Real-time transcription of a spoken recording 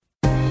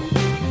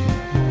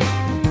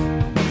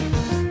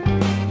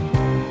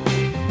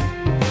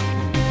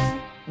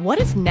What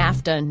if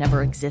NAFTA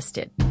never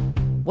existed?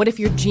 What if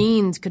your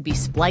genes could be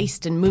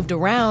spliced and moved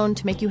around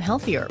to make you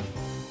healthier?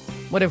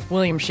 What if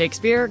William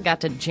Shakespeare got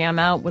to jam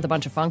out with a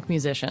bunch of funk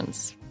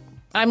musicians?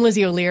 I'm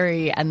Lizzie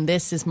O'Leary, and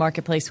this is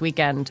Marketplace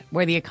Weekend,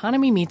 where the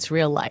economy meets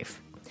real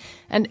life.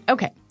 And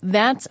okay,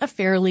 that's a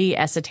fairly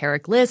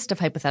esoteric list of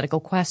hypothetical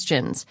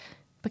questions.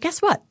 But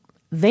guess what?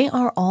 They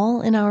are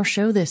all in our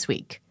show this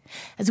week,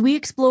 as we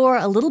explore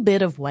a little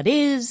bit of what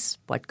is,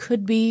 what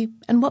could be,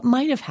 and what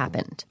might have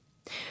happened.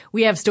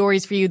 We have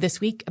stories for you this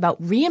week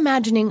about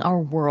reimagining our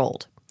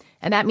world.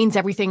 And that means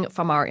everything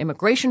from our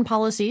immigration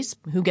policies,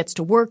 who gets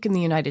to work in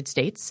the United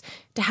States,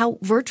 to how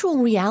virtual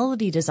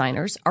reality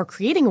designers are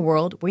creating a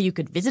world where you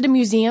could visit a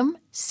museum,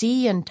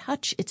 see and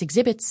touch its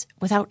exhibits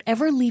without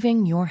ever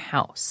leaving your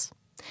house.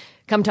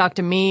 Come talk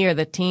to me or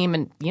the team,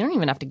 and you don't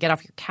even have to get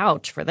off your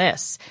couch for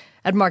this,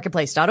 at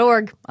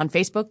marketplace.org, on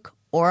Facebook,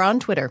 or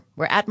on Twitter.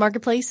 We're at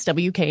Marketplace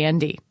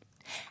WKND.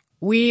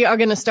 We are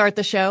going to start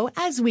the show,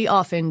 as we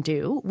often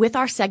do, with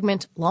our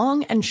segment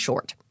Long and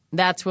Short.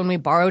 That's when we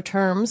borrow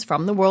terms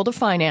from the world of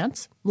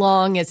finance,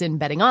 long as in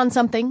betting on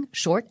something,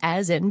 short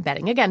as in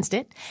betting against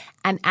it,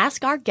 and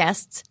ask our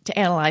guests to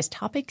analyze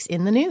topics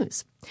in the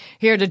news.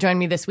 Here to join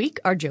me this week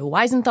are Joe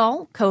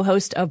Weisenthal,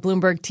 co-host of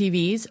Bloomberg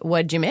TV's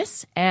What'd You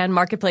Miss, and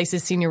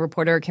Marketplace's senior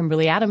reporter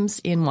Kimberly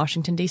Adams in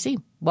Washington, D.C.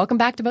 Welcome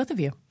back to both of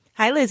you.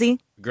 Hi, Lizzie.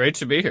 Great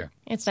to be here.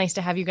 It's nice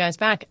to have you guys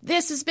back.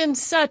 This has been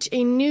such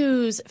a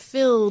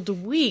news-filled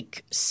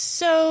week,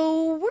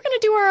 so we're going to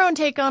do our own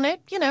take on it.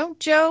 You know,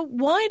 Joe,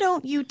 why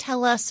don't you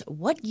tell us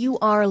what you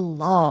are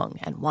long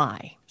and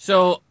why?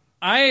 So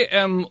I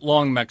am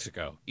long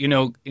Mexico. You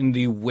know, in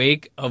the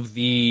wake of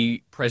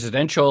the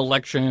presidential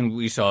election,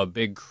 we saw a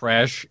big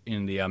crash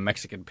in the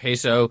Mexican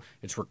peso.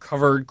 It's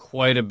recovered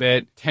quite a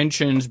bit.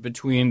 Tensions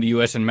between the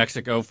U.S. and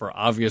Mexico, for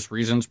obvious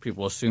reasons,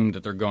 people assume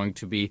that they're going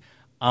to be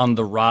on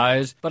the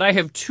rise. But I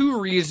have two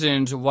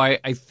reasons why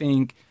I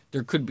think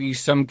there could be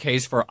some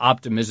case for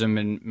optimism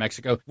in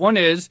Mexico. One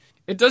is,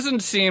 it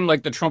doesn't seem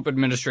like the Trump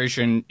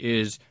administration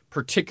is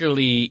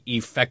particularly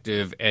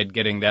effective at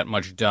getting that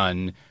much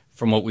done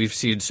from what we've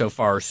seen so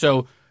far.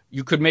 So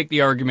you could make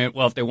the argument,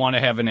 well, if they want to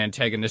have an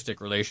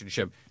antagonistic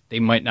relationship, they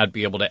might not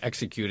be able to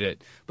execute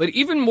it. But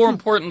even more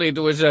importantly,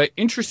 there was an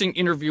interesting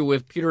interview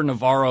with Peter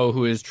Navarro,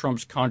 who is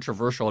Trump's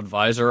controversial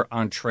advisor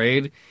on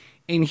trade.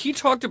 And he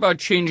talked about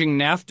changing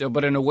NAFTA,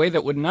 but in a way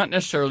that would not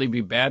necessarily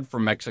be bad for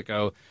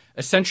Mexico,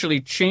 essentially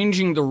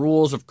changing the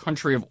rules of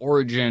country of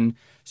origin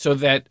so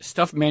that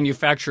stuff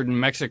manufactured in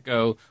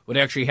Mexico would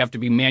actually have to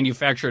be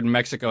manufactured in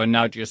Mexico and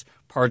not just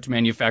parts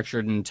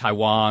manufactured in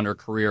Taiwan or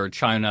Korea or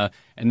China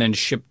and then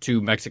shipped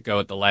to Mexico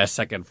at the last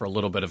second for a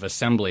little bit of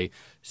assembly.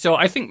 So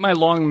I think my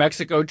long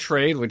Mexico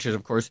trade, which is,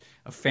 of course,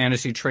 a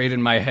fantasy trade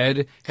in my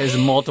head, has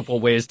multiple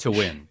ways to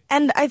win.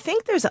 And I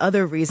think there's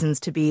other reasons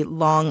to be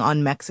long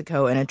on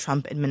Mexico in a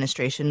Trump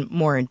administration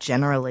more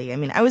generally. I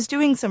mean, I was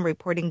doing some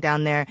reporting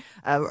down there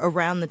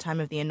around the time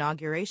of the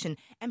inauguration,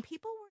 and people